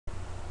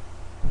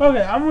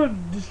Okay, I'm going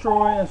to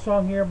destroy a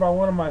song here by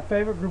one of my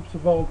favorite groups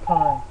of all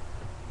time,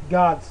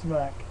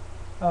 Godsmack.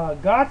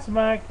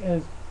 Godsmack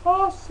is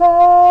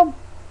awesome!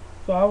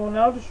 So I will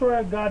now destroy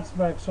a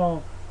Godsmack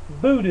song,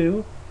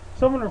 Voodoo.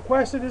 Someone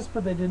requested this,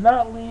 but they did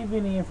not leave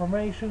any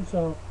information,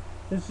 so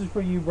this is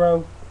for you,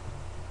 bro.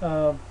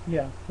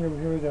 Yeah, here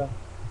we go.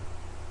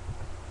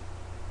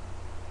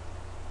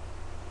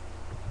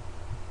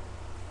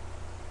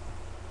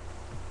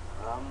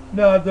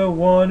 Not the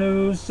one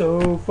who's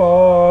so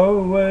far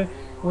away.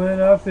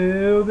 When I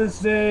feel the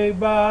snake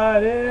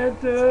bite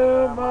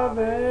into my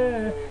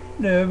vein,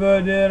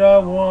 never did I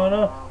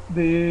wanna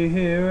be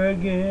here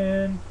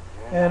again,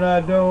 and I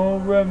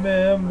don't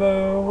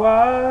remember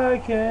why I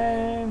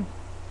came.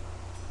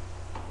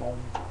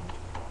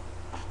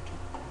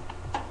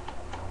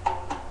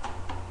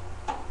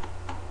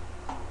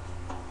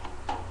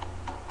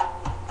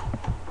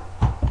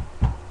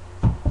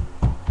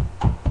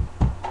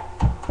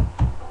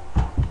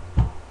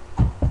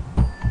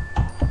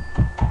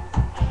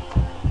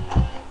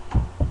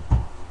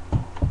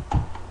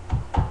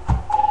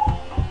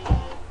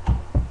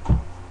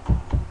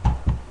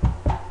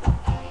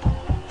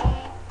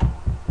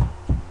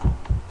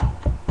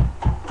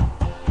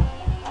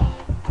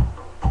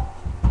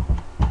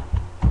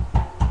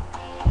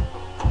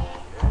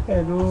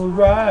 And will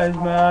rise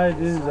my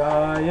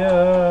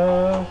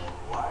desire.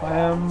 I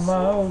am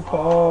so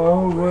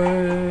far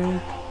away.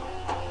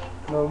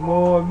 No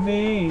more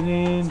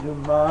meaning to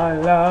my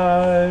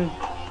life.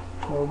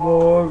 No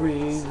more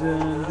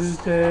reason to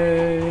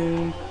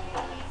take.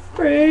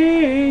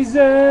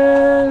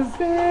 Reason,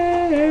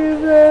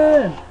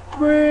 feeling,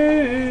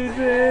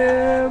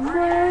 breathing,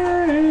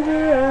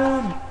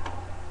 breathing.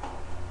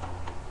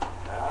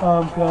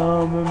 I'm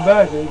coming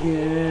back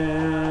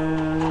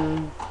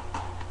again.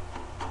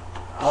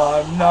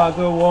 I'm not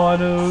the one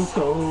who's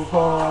so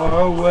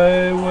far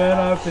away. When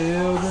I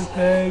feel the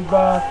snake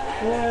bite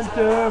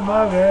enter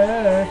my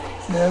vein,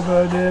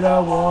 never did I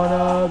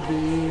wanna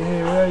be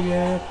here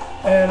again,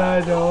 and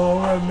I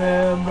don't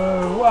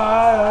remember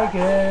why I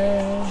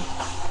came.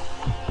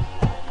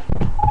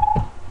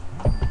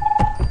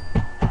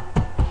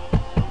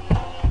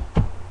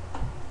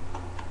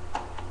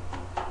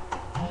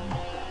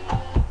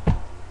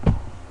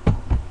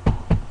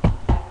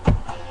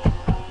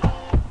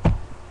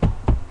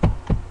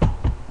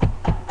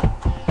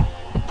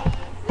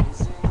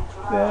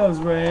 There's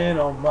rain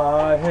on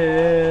my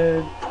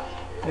head,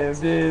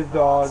 empty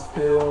thoughts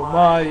fill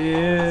my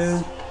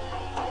ears.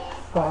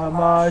 By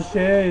my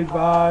shade,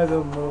 by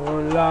the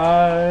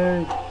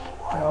moonlight,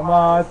 now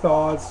my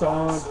thoughts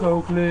aren't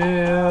so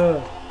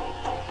clear.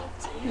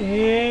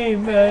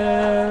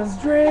 Demons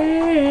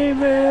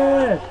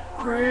dreaming,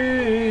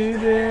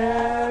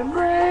 breathing,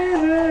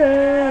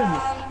 breathing.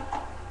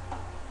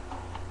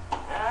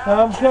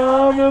 I'm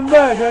coming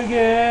back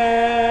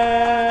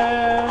again.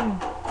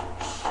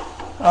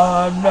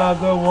 I'm not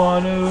the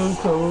one who's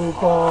so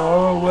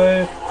far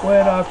away.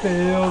 When I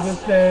feel the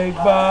snake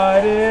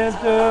bite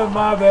into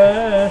my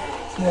vein,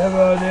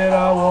 never did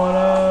I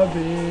wanna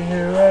be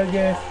here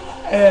again,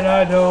 and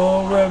I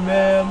don't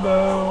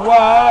remember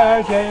why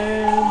I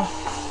came.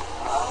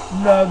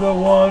 I'm not the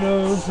one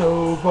who's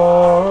so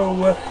far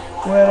away.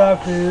 When I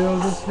feel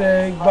the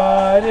snake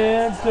bite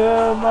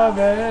into my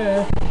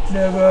vein,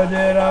 never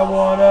did I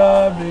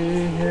wanna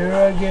be here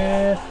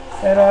again,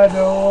 and I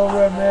don't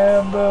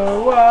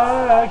remember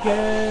why I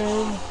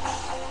came.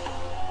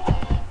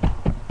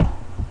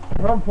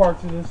 Drum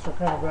parts of this are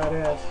kind of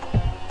badass.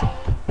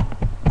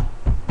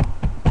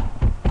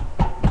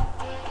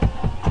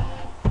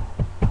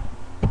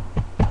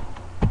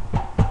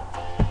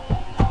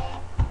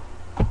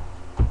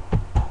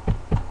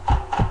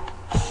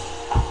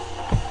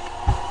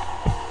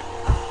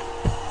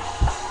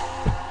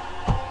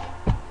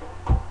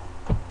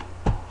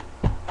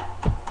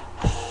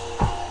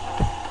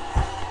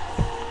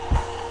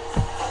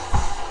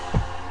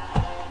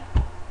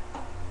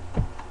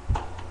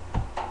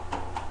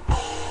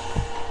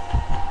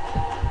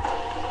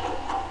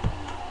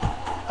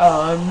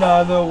 I'm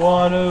not the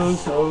one who's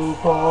so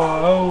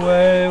far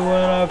away.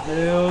 When I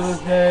feel the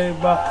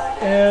snake bite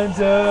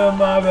into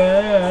my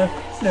vein,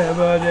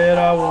 never did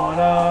I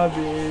wanna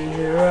be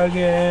here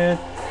again.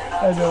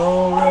 I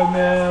don't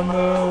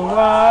remember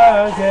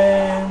why I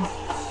came.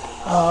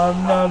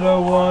 I'm not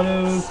the one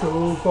who's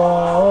so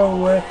far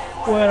away.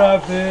 When I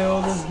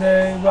feel the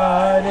snake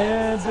bite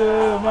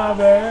into my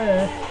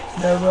vein,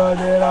 never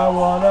did I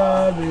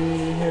wanna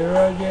be here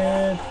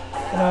again,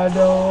 and I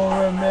don't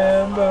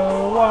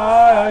remember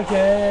why I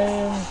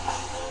came.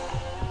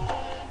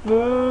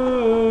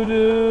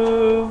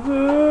 Voodoo,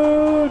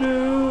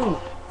 voodoo,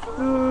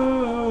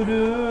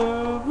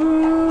 voodoo,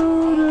 voodoo,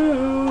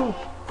 voodoo,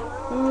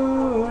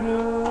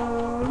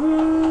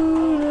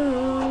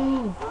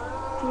 voodoo,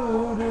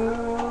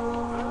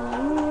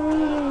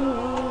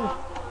 voodoo.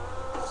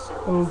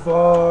 So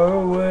far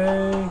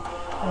away,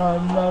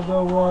 I'm not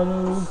the one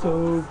who's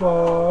so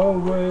far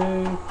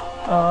away.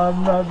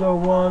 I'm not the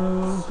one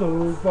who's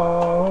so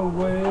far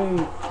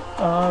away.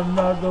 I'm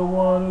not the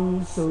one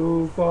who's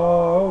so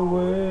far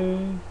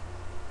away.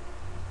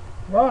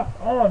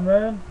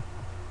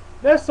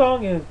 That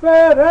song is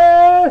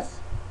badass.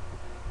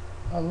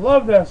 I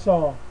love that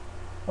song.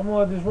 I'm gonna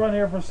let this run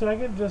here for a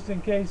second, just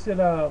in case it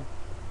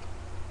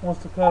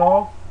wants to cut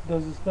off,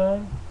 does its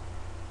thing.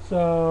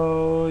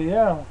 So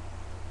yeah.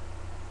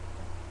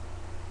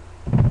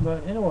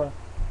 But anyway,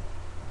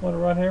 I'm gonna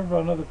run here for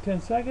another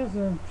 10 seconds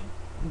and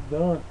it's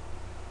done.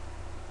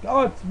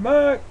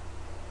 Godsmack.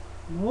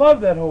 Love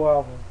that whole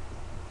album.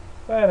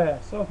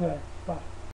 Badass. Okay.